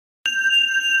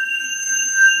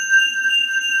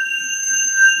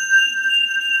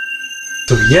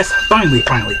So yes, finally.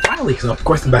 So of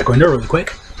course I'm back on there really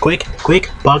quick, bloggers.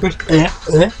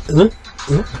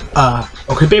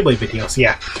 Okay, Beyblade videos.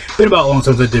 Yeah, been about a long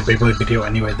time since I did Beyblade video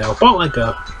anyway though. About like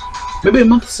maybe a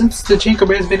month since the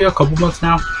Xcalibur video, a couple months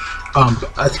now.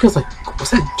 I think it was like,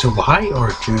 was that July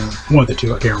or June? One of the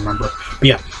two, I can't remember. But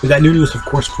yeah, we got new news, of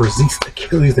course, for Zest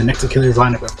Achilles, the next Achilles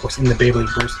lineup, of course, in the Beyblade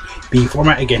verse B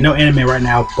format. Again, no anime right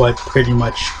now, but pretty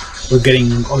much we're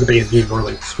getting all the bases being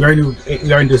released. We already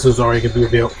knew this was already going to be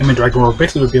revealed. Him and Dragon were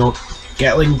basically revealed.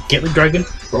 Gatling Dragon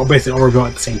were all basically all revealed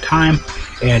at the same time.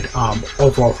 And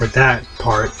overall, for that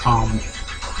part,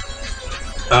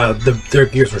 their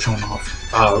gears were shown off.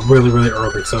 Really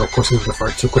early, so of course it was the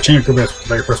first. So Xcalibur was the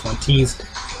very first one teased.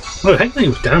 Well, technically it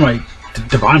was Dynamite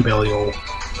Divine Belial.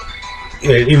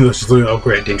 Yeah, even though it's just a little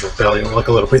upgrade Dangerous Belial, like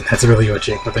a little bit. That's really a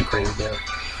chick, nothing crazy there.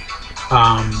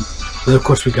 Then of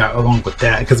course we got along with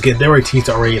that, because again, they were teased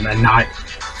already in the not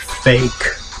fake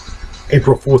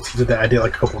April Fool's teaser that I did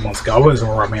like a couple of months ago. I wasn't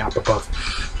around me up above.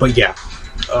 But yeah.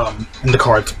 In the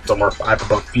cards somewhere up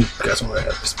above if you guys know what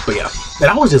that is. But yeah. And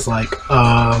I was just like,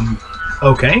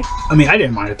 okay. I mean, I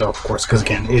didn't mind it though, of course, because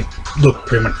again, it looked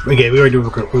pretty much. Again, we weren't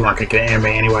gonna get an anime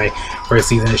anyway for a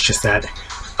season. It's just that,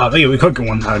 yeah, we could get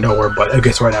one out of nowhere. But I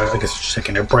guess right now, I guess it's just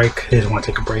taking a break. They just want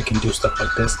to take a break and do stuff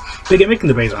like this. But again, making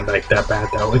the bays aren't like that bad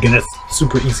though. Again, that's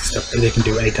super easy stuff that they can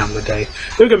do any time of the day.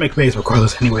 They're gonna make bays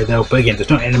regardless anyway though. But again, there's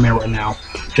no anime right now,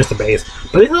 just the bays.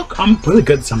 But they look really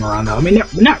good this time around though. I mean,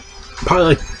 not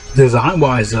probably like design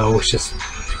wise though. It's just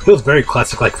feels very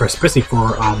classic, like for especially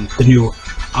for the new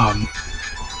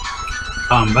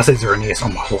I say Xerneas, oh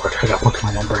my lord, I got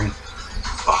Pokemon on my brain.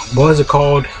 What is it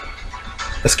called?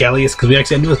 Xcalibur, because we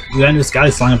actually knew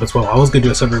Xcalibur lineup as well. I was gonna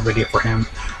do a separate video for him,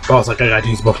 but I was like, I gotta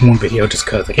use both in one video just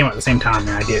because they came out at the same time,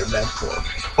 and I did that for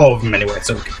all of them anyway.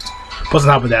 So plus on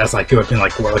top of that, it's like it would have been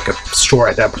like what, like a short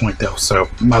at that point though, so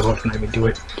might as well not even do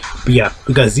it. But yeah,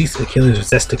 we got Zest Achilles or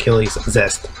Zest Achilles,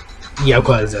 Zest. Yeah, I'll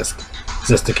call it Zest.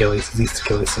 Zest Achilles,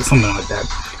 something like that.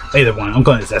 Either one, I'm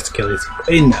calling it Zest Achilles.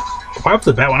 And right off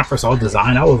the bat, when I first saw the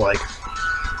design, I was like,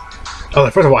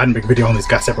 first of all, I didn't make a video on these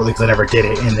guys separately because I never did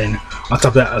it. And then on top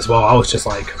of that as well, I was just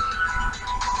like,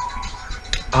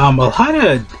 a lot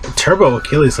of Turbo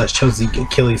Achilles / Chelsea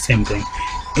Achilles, same thing,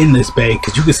 in this bay,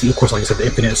 because you can see, of course, like I said, the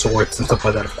infinite swords and stuff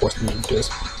like that. Of course, there's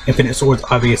infinite swords.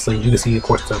 Obviously, you can see, of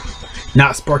course, the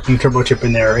not sparking turbo chip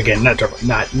in there. Again, not turbo,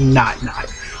 not.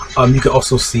 You can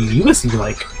also see,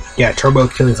 like, yeah, Turbo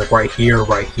Achilles like right here.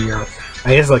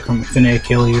 I guess like from Infinite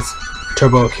Achilles,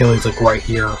 Turbo Achilles like right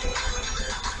here.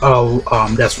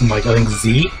 That's from like I think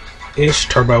Z-ish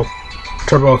Turbo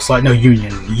slide. No,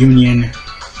 Union,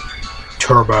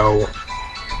 Turbo,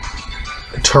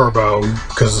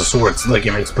 because the swords like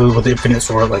it makes blue with the Infinite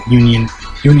Sword, like Union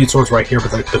swords right here,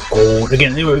 but like the gold.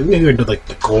 Again, they would do like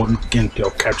the gold again,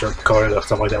 capture color and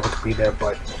stuff like that would be there,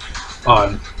 but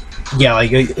yeah,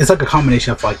 like it's like a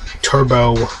combination of like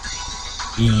Turbo,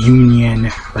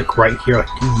 Union, like right here, like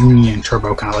Union,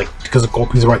 Turbo, kind of like, because the gold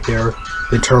piece is right there,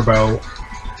 then Turbo,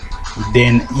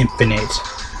 then Infinite,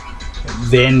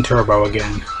 then Turbo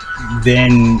again,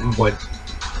 then what?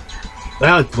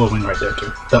 I like the wing right there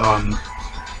too. The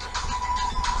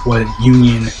what,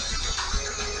 Union,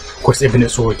 of course, Infinite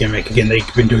Sword gimmick. Again, they've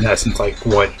been doing that since like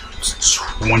what,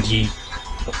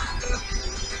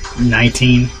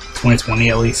 2020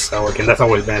 at least. So again, that's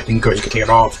always been a thing because you can take it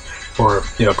off for,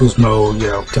 you know, boost mode, you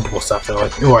know, typical stuff, so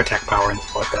like, or attack power and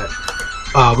stuff like that.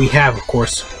 We have, of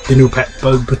course, the new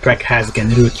boost pack has again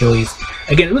the new Achilles.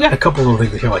 Again, we got a couple of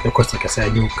things here, like of course, like I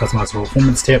said, new customizable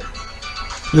performance tip,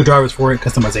 new drivers for it,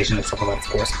 customization and stuff like that.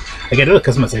 Of course, again, the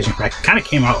customization pack kind of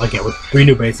came out again with 3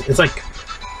 new bases. It's like,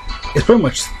 it's pretty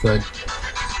much the,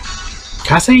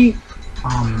 can I say,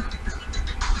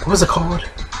 what was it called?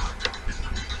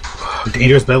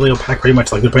 Dangerous Belial pack, pretty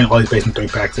much like they're putting all these bases in 3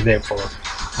 packs. They did it for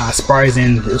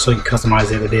Spryzen, so you can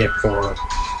customize it. They did it for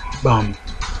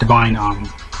Divine.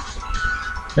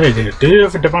 They did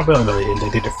it for Divine Belial. They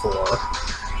did it for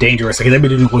Dangerous. Again, they've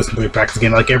been doing list in 3 packs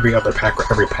again, like every other pack or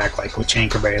every pack, like with Chain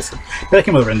Conveyance. That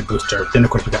came with a random booster. Then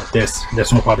of course we got this. This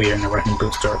one will probably in a random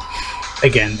booster.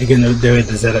 Again, the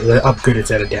upgraded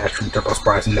Zeta Dash from Turbo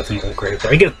Spryzen, definitely really great.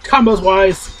 But again, combos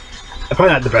wise,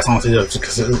 probably not the best, honestly, though, just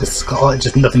because it's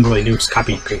just nothing really new, just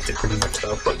copy and paste it pretty much,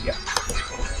 though, but yeah.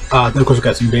 Then of course we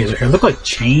got some bases here. Look like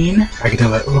Chain, I can tell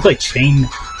that, look like Chain,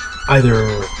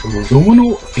 either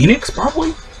Luminal Phoenix,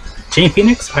 probably? Chain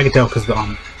Phoenix? I can tell because the,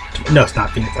 no, it's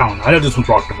not Phoenix, I don't know, I know this one's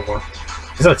Rock before.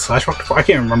 Is it like Slash Rock before? I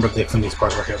can't remember some of these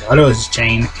parts right here, though. I know it's just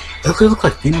Chain. It looks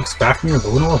like Phoenix, Fafnir, or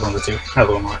Luminal, one of the two. Not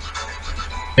Luminal.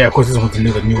 Yeah, of course this one's the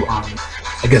new,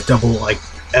 I guess double, like,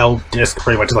 L disc,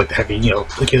 pretty much like the heavy, you know,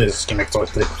 Achilles gimmick, so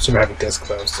it's the super heavy disc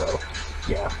though, so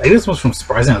Yeah, I think this one's from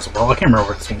Surprising as well. I can't remember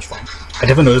where this one's from. I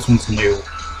definitely know this one's new.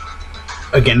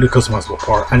 Again, new customizable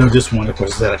part. I know this one, of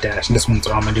course, is at a dash, and this one's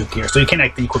on a new gear. So you can't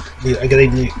actually equip these. I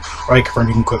confirm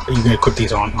you can equip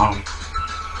these on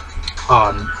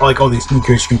like all these new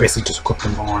gears. You can basically just equip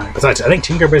them on. Besides, I think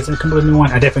Tinker basically come with a new one.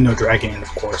 I definitely know Dragon, and of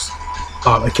course,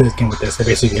 Achilles came with this. They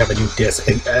basically have a new disc.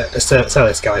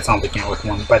 Sadly, Skylight's not came with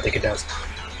one, but I think it does.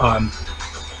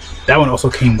 That one also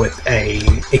came with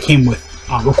It came with.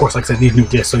 Of course, like I said, these new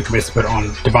discs, so you can basically put it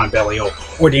on Divine Belial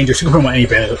or Dangerous. You can put them on any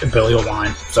Belial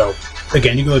line. So,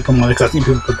 again, you can look them on, because I've seen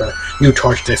people put the new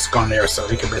charge disc on there, so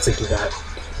you can basically do that.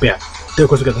 But yeah, then of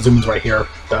course, we got the zoom ins right here,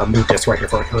 the new disc right here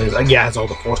for Achilles. Yeah, it has all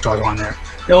the 4 stars on there.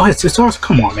 It all has 2 stars?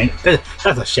 Come on, man. That's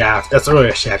a shaft. That's really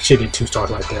a shaft. She did 2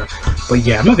 stars right there. But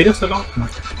yeah, my video's still going.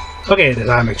 Okay, it is.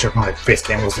 I make sure my face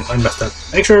cam wasn't messed up.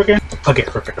 Make sure again. Okay,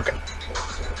 perfect. Okay.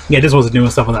 Yeah, this was new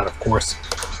and stuff like that, of course.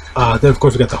 Then of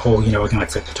course we got the whole, again, like I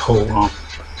said, the whole, how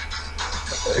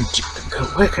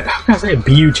can I say,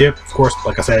 BU chip, of course,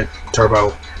 like I said,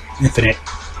 Turbo, Infinite,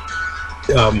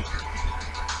 can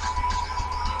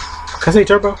I say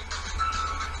Turbo? Did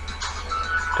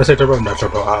I say Turbo? No,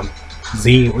 Turbo,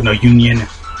 Union,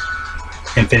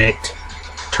 Infinite,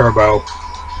 Turbo,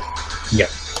 yeah.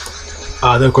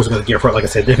 Then of course we got the gear for it, like I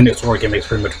said, the Infinite Sword gimmicks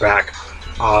pretty much back.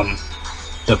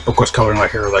 Of course, coloring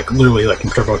right here, like literally, like in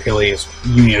Turbo Achilles,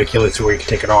 Union Achilles, where you can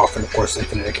take it off, and of course,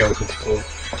 Infinite Achilles with the blue.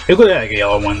 It could have like a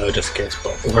yellow one though, just in case.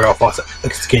 But we're off.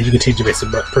 Again, you can change it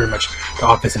basically, but pretty much the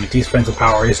offense and the defensive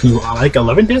power. His new like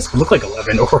 11 disc, look like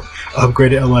 11 or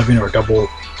upgraded 11 or double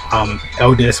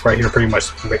L disc right here. Pretty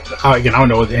much. Again, I don't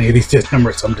know what any of these disc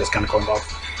numbers, so I'm just kind of going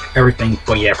off everything.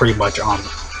 But yeah, pretty much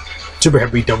super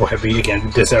heavy, double heavy. Again,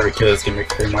 this every Achilles gimmick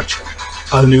pretty much.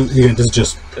 This is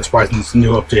just Surprising's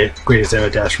new update, greatest ever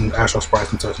dash from Astral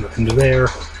Surprising, so there's nothing new there.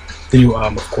 The new,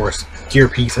 of course, gear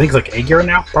piece. I think it's like A gear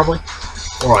now, probably,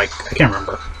 or like I can't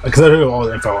remember because I don't know all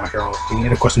the info on here.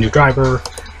 And of course, a new driver.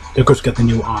 Then of course, we got the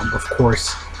new, of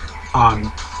course,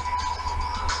 can't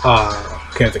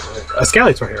think of it.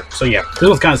 Xcalibur right here. So yeah, this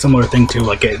one's kind of similar thing too.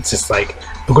 Like it's just like,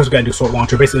 of course, we gotta do sword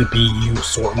launcher, basically BU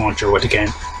sword launcher, which again.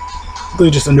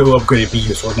 Literally just a new upgraded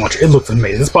BU sword launcher. It looks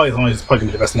amazing. It's probably gonna be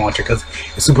the best launcher because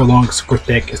it's super long, super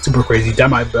thick, it's super crazy.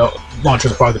 Dynamite belt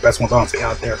launchers are probably the best ones honestly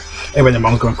out there. Everybody in the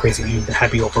mom's going crazy and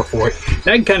happy over for it. And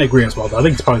I can kind of agree as well though. I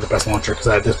think it's probably the best launcher because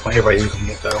at this point everybody's using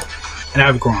it though. And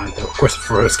I've grown on it though. Of course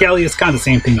for Xcalibur it's kind of the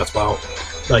same thing as well.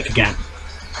 Like again,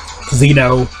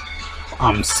 Xeno,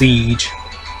 Siege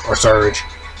or Surge,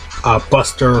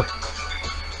 Buster,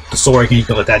 the sword you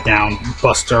can let that down.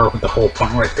 Buster with the whole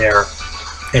point right there.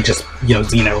 And just,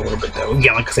 Xeno a little bit though.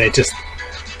 Again, like I said, just...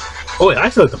 Oh, I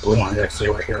actually like the blue one actually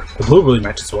right here. The blue really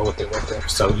matches well with it right there.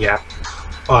 So, yeah.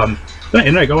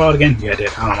 Did I go out again? Yeah, I did.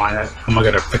 I don't mind that. I'm not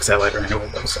gonna fix that later anyway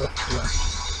though, so, yeah.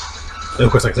 Then,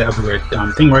 of course, like I said, upgrade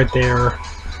thing right there.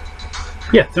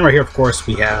 Yeah, then right here, of course,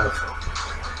 we have...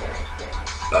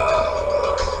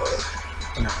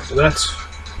 so that's...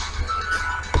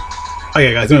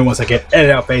 Okay, guys, give me 1 second.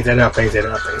 Edit out phase, edit out phase,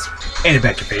 edit out phase. Edit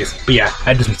back to phase. But yeah,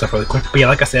 I do some stuff really quick. But yeah,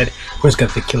 like I said, we're just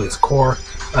got the Achilles core.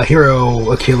 Hero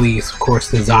Achilles, of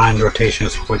course, design rotation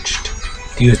is switched.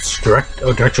 Use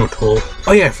directional tool.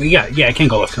 Oh yeah, I can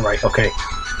go left and right. Okay,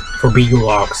 for BU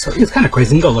locks. So it's kind of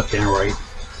crazy. You can go left and right.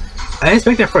 I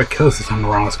expect that for Achilles this time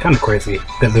around. It's kind of crazy.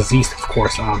 Then the Zest, of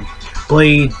course,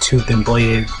 blade, tooth and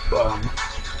bladed,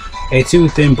 a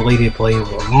tooth and bladed blade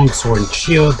with a long sword and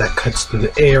shield that cuts through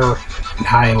the air and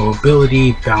high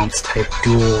mobility, balance type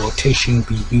dual rotation,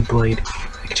 BU blade.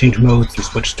 I can change modes and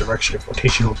switch direction of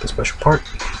rotation with the special part.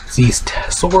 Zest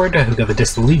sword, we got the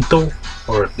disc lethal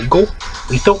or legal,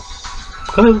 illegal.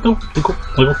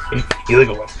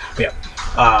 But yeah,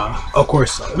 of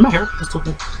course, am I here? It's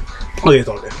okay. Oh yeah, it's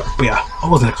all good. But yeah,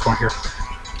 what was the next one here?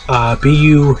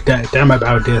 BU Dynamite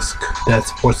Battle Disc that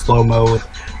supports slow mode,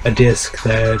 a disc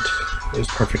that is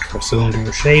perfect for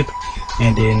cylinder shape,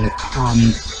 and in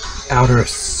outer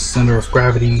center of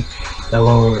gravity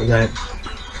that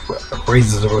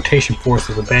raises the rotation force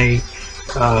of the bay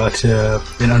to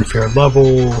an unfair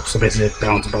level. So basically, it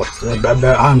balances about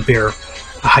unfair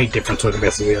height difference. So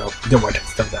basically, the right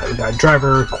stuff that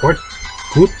driver court.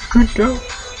 Let me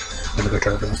go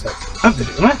try to do that. I have to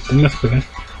do that.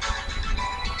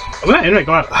 Anyway,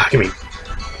 go out. Give me.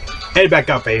 Head back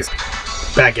out phase.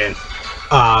 Back in.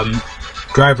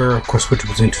 Driver, of course, switch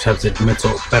between 2 types of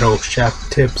metal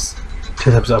shaft tips,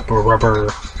 2 types of upper rubber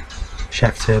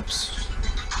shaft tips.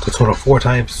 So total 4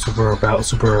 types. Super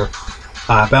balance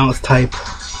type.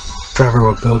 Driver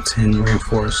with built-in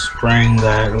reinforced spring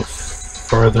that will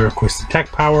further increase attack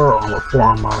power. Armor 4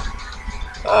 armor.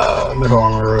 Metal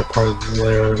armor part of the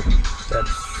layer that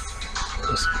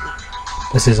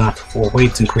This is not for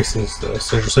weights, increases the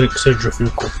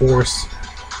centrifugal force.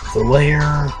 The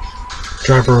layer.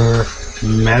 Driver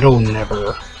metal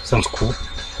never. Sounds cool.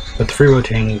 But the free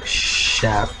rotating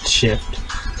shaft, shift,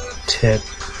 tip,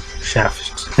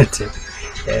 shaft, tip,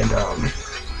 and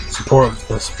support of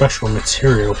the special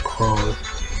material code.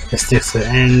 It sticks to the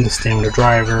end, stamina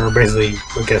driver. Basically,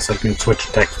 I guess I can switch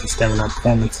text and stamina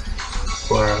performance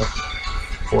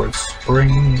for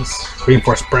springs,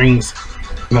 reinforced springs,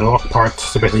 metal lock parts,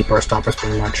 so basically burst stoppers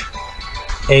pretty much.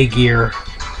 A gear,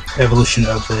 evolution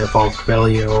of the evolved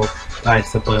Bellio.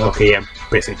 Okay, yeah,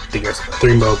 basically the gears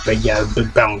 3 mode, but yeah, a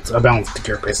balanced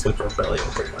gear basically for Bellio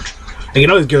pretty much. Again,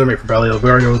 all these gears are made for Bellio. We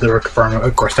already know they were confirmed.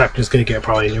 Of course, Stack is going to get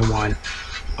probably a new one.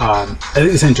 I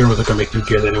think this in general they're going to make new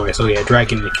gears anyway, so yeah,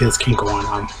 Dragon and Achilles can go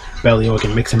on Bellio,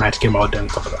 can mix and match, get them all done,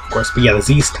 stuff like that, of course. But yeah, the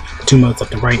Zest, the 2 modes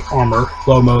left and right, armor,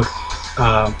 low mode,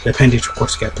 the appendage, of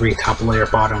course, you got 3, top layer,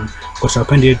 bottom, of course, the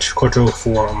appendage, quadro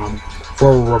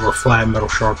for rubber flat, metal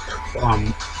sharp,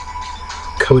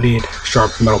 coated,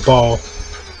 sharp metal ball.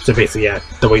 So basically, yeah,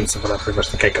 the weight and stuff like that, pretty much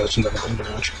the calculations, everything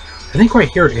pretty much. I think right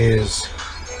here is,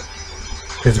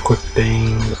 here's a quick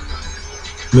thing,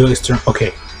 Middle Eastern,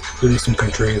 okay. Middle Eastern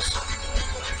countries.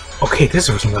 Okay, this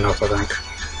was something else, I think.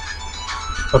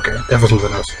 Okay, that was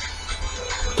something else.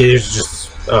 Okay, there's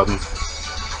just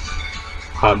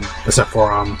except for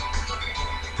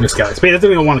Xcalibur. But that's the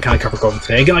thing I want to kind of cover over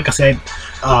today. Again, like I said,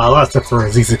 a lot of stuff for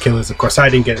Zest Achilles. Of course, I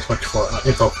didn't get as much for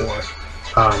info for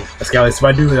Xcalibur. So if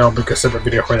I do, I'll make a separate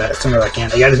video for that as soon as I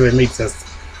can. I just really make this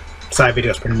side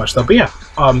videos pretty much though. But yeah,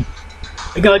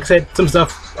 again, like I said, some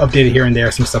stuff updated here and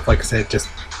there. Some stuff, like I said, just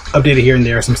updated here and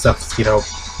there. Some stuff, you know,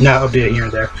 not updated here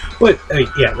and there. But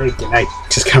yeah, again, I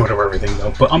just kind of went over everything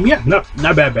though. But yeah, not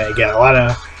bad. Again, a lot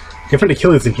of different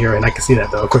Achilles in here, and I can see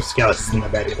that though. Of course, Xcalibur isn't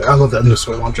that bad either. I love that new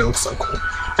sword launcher. It looks so cool.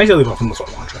 I usually love the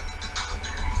sword launcher.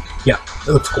 Yeah,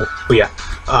 it looks cool. But yeah,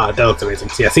 that looks amazing.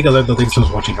 So yeah, thank you guys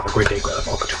for watching. Have a great day. Glad I've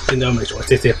all got make sure to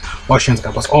stay safe. Wash your hands.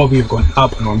 God bless all of you. Going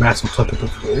up and on massive stuff to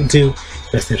put into.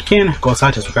 Best thing you can. Go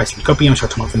outside. Just guys can copy. I'm sure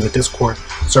to my friends at Discord,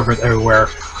 servers everywhere,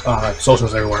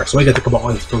 socials everywhere. So I got to think about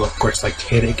all these people, of course, like to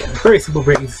hit it again. Very simple,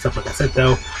 very easy stuff, like I said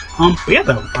though. But yeah,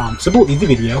 though, simple, easy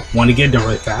video. Want to get it done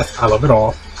really fast. I love it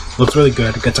all. Looks really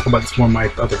good. I'm gonna talk about this more in my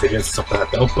other videos and stuff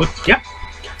like that though. But yeah,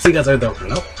 see you guys later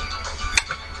though.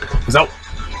 Peace out.